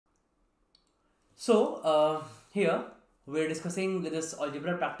Here we are discussing this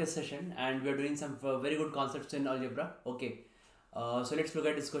algebra practice session, and we are doing some very good concepts in algebra. Okay, so let's look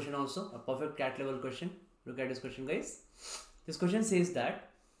at this question also, a perfect CAT level question. Look at this question, guys. This question says that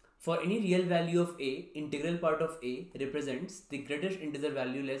for any real value of a, integral part of a represents the greatest integer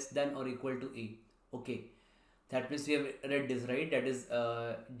value less than or equal to a. Okay, that means we have read this, right? That is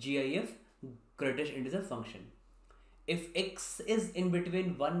GIF, greatest integer function. If x is in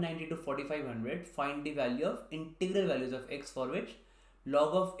between 190 to 4500, find the value of integral values of x for which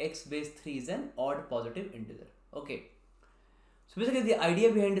log of x base 3 is an odd positive integer. Okay. So basically the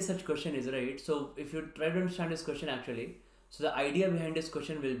idea behind such question is, right, so if you try to understand this question actually, so the idea behind this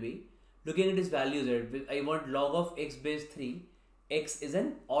question will be looking at its values, right? I want log of x base 3, x is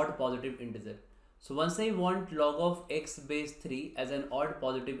an odd positive integer. So once I want log of x base 3 as an odd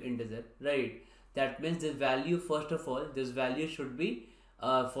positive integer, right, that means the value, first of all, this value should be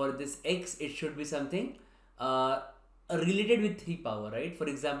for this x, it should be something related with 3 power, right? For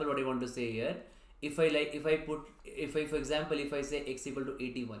example, what I want to say here, if I for example, if I say x equal to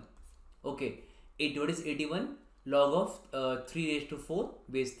 81, okay, what is 81? Log of 3 raised to 4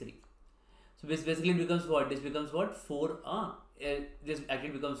 base 3. So this basically becomes what? This becomes what? 4. This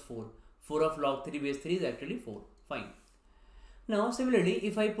actually becomes 4. 4 of log 3 base 3 is actually 4. Fine. Now similarly,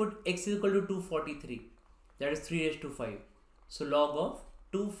 if I put x is equal to 243, that is 3 raised to 5. So log of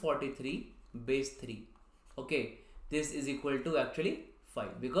 243 base 3. Okay, this is equal to actually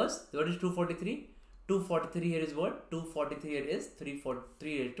 5, because what is 243? 243 here is what? 243 here is 3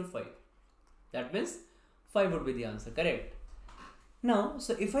 raised to 5. That means 5 would be the answer, correct? Now,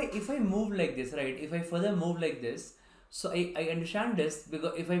 so if I move like this, right, if I further move like this, so I understand this,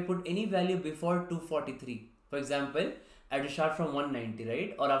 because if I put any value before 243, for example, I have to start from 190,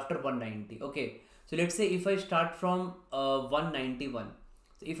 right, or after 190. Okay, so let's say if I start from 191,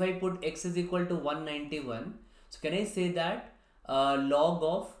 so if I put x is equal to 191, so can I say that log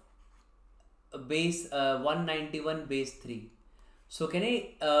of base 191 base 3? So can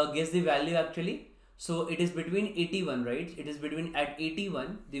I guess the value actually? So it is between 81, right? It is between, at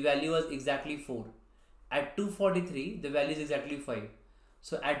 81 the value was exactly 4. At 243 the value is exactly 5.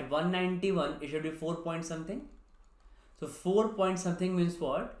 So at 191 it should be 4 point something. So 4 point something means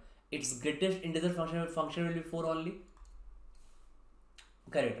what? Its greatest integer function will be 4 only.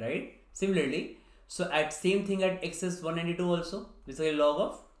 Correct, right? Similarly, so at same thing at x is 192 also. This is a log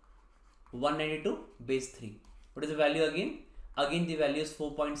of 192 base 3. What is the value again? Again the value is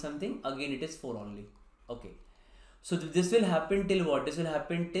 4 point something. Again it is 4 only. Okay. So this will happen till what? This will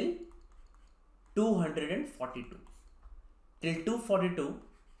happen till 242. Till 242,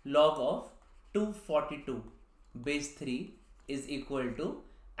 log of 242 base 3 is equal to,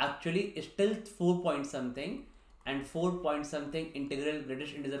 actually still 4 point something, and 4 point something integral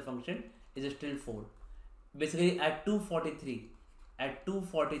greatest integer function is still 4. Basically at 243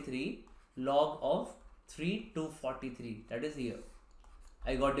 log of 243, that is here,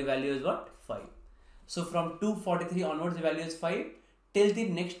 I got the value is what? 5. So from 243 onwards the value is 5 till the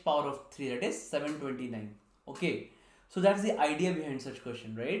next power of 3, that is 729. Okay, so that's the idea behind such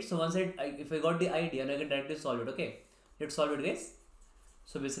question, right? So once if I got the idea, I can directly solve it. Okay, let's solve it, guys.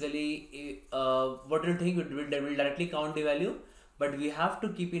 So basically what do you think? It will directly count the value, but we have to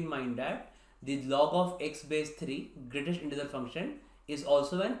keep in mind that the log of x base 3 greatest integer function is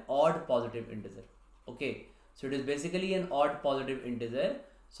also an odd positive integer. Okay, so it is basically an odd positive integer.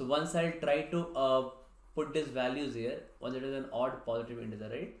 So once I'll try to put these values here, once it is an odd positive integer,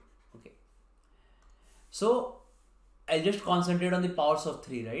 right? Okay, so I'll just concentrate on the powers of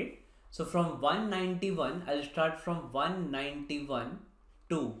 3, right? So from 191, I'll start from 191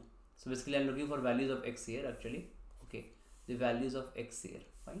 to, so basically I'm looking for values of x here actually. Okay, the values of x here,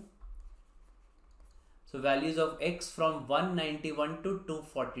 fine. So values of x from 191 to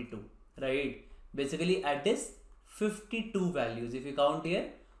 242, right? Basically at this 52 values, if you count here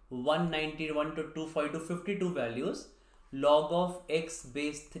 191 to 242, 52 values, log of x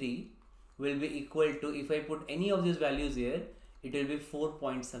base 3 will be equal to, if I put any of these values here, it will be 4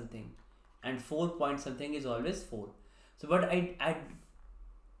 point something, and 4 point something is always 4. So but I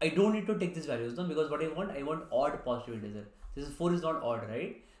don't need to take these values now, because what I want odd positive integer. This is 4 is not odd,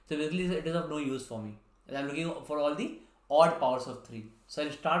 right? So basically it is of no use for me, and I'm looking for all the odd powers of 3. So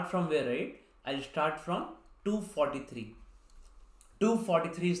I'll start from where, right? I'll start from 243.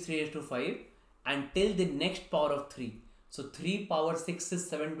 243 is 3 raised to 5 until the next power of 3. So 3 power 6 is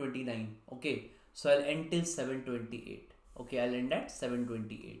 729. Okay, so I'll end till 728. Okay, I'll end at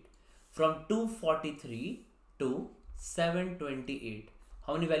 728. From 243 to 728,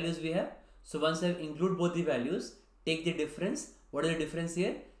 how many values we have? So once I include both the values, take the difference. What is the difference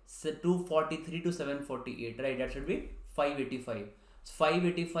here? 243 to 748, right? That should be 585. So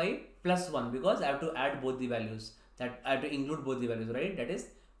 585 plus 1, because I have to add both the values. That I have to include both the values, right? That is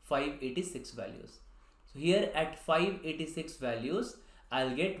 586 values. So here at 586 values,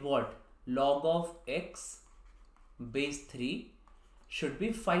 I'll get what? Log of x base 3 should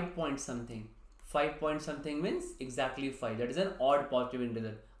be 5 point something. 5 point something means exactly 5. That is an odd positive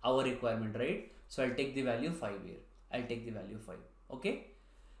integer, our requirement, right? So I'll take the value 5 here. I'll take the value 5. Okay.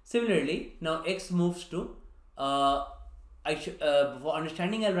 Similarly, now x moves to for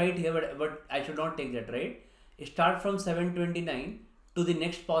understanding I'll write here, but I should not take that, right? Start from 729 to the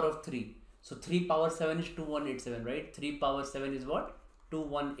next power of 3. So 3 power 7 is 2187, right? 3 power 7 is what?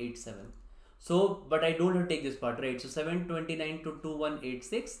 2187. So, but I don't have to take this part, right? So 729 to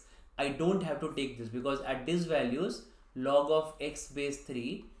 2186, I don't have to take this, because at these values, log of x base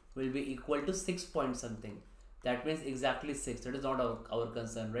 3 will be equal to 6 point something. That means exactly 6. That is not our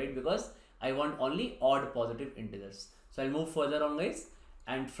concern, right? Because I want only odd positive integers. So I'll move further on, guys.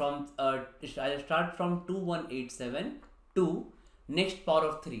 And from I'll start from 2187 to next power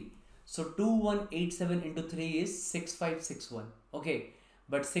of 3. So 2187 into 3 is 6561. Okay.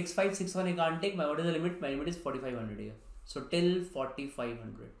 But 6561 I can't take. What is the limit? My limit is 4500 here. So till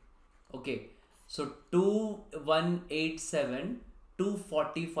 4500. Okay. So 2187 to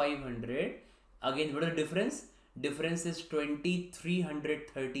 4500. Again, what is the difference? Difference is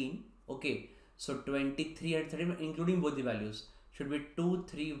 2313. Okay. So 2313 including both the values should be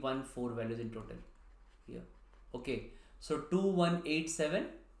 2314 values in total here. Okay. So 2187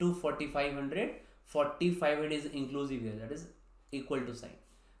 to 4500. 4500 is inclusive here. That is equal to sign.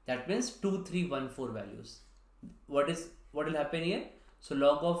 That means 2314 values. What will happen here? So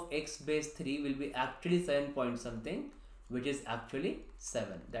log of x base 3 will be actually 7 point something, which is actually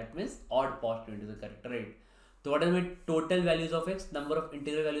 7. That means odd positive integer, correct, right? So what are my total values of x? Number of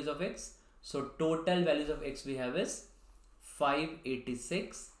integral values of x. So total values of x we have is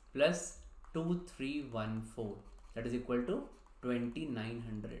 586 plus 2314. That is equal to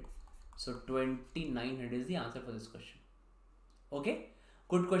 2900. So 2900 is the answer for this question. Okay,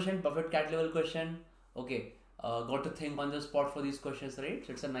 good question, perfect cat level question. Okay, got to think on the spot for these questions, right?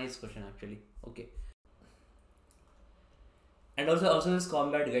 So it's a nice question actually. Okay, and also this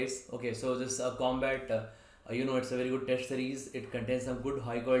combat, guys. Okay, so this combat, it's a very good test series. It contains some good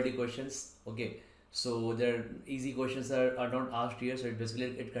high quality questions. Okay, so there easy questions are not asked here. So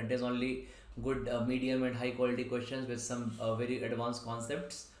it contains only good medium and high quality questions with some very advanced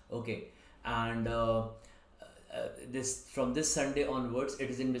concepts. Okay, and from this Sunday onwards, it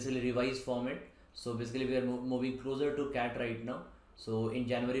is in basically revised format. So basically we are moving closer to CAT right now. So in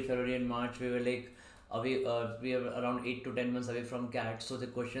January, February and March we were like away, we are around 8 to 10 months away from CAT. So the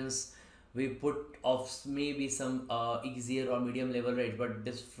questions we put off maybe some easier or medium level, right? But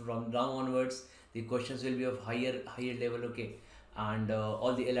this from now onwards the questions will be of higher level. Okay, and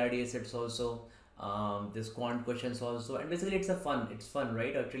all the LRD sets also, this quant questions also, and basically it's fun,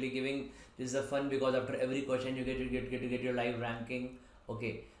 right? Actually giving this is a fun, because after every question you get your live ranking.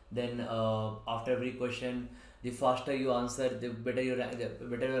 Okay, then after every question, the faster you answer, the better your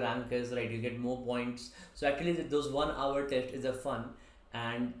rank is, right? You get more points. So actually those 1 hour test is a fun.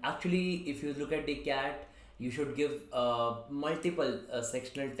 And actually if you look at the CAT, you should give multiple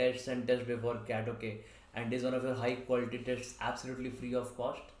sectional tests and tests before CAT. Okay, and this is one of your high quality tests, absolutely free of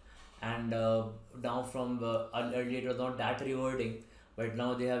cost. And now from earlier it was not that rewarding, but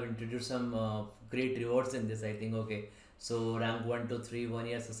now they have introduced some great rewards in this, I think. Okay, so rank 1 to 3 1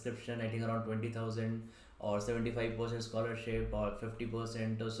 year subscription, I think around 20,000, or 75% scholarship, or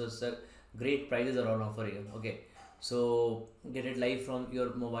 50%. So great prizes are on offer here. Okay, so get it live from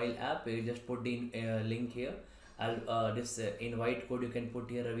your mobile app. You just put the link here. This invite code you can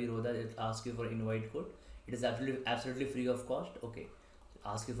put here, Ravi Rodha. It asks you for invite code. It is absolutely free of cost. Okay,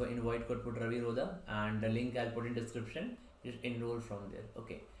 ask you for invite code, put Ravi Rodha, and the link I'll put in description. Just enroll from there.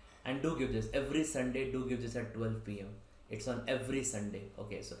 Okay, and do give this every Sunday. Do give this at 12 p.m. It's on every Sunday.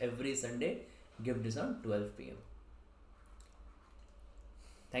 Okay, so every Sunday give this on 12 p.m.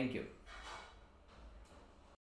 Thank you.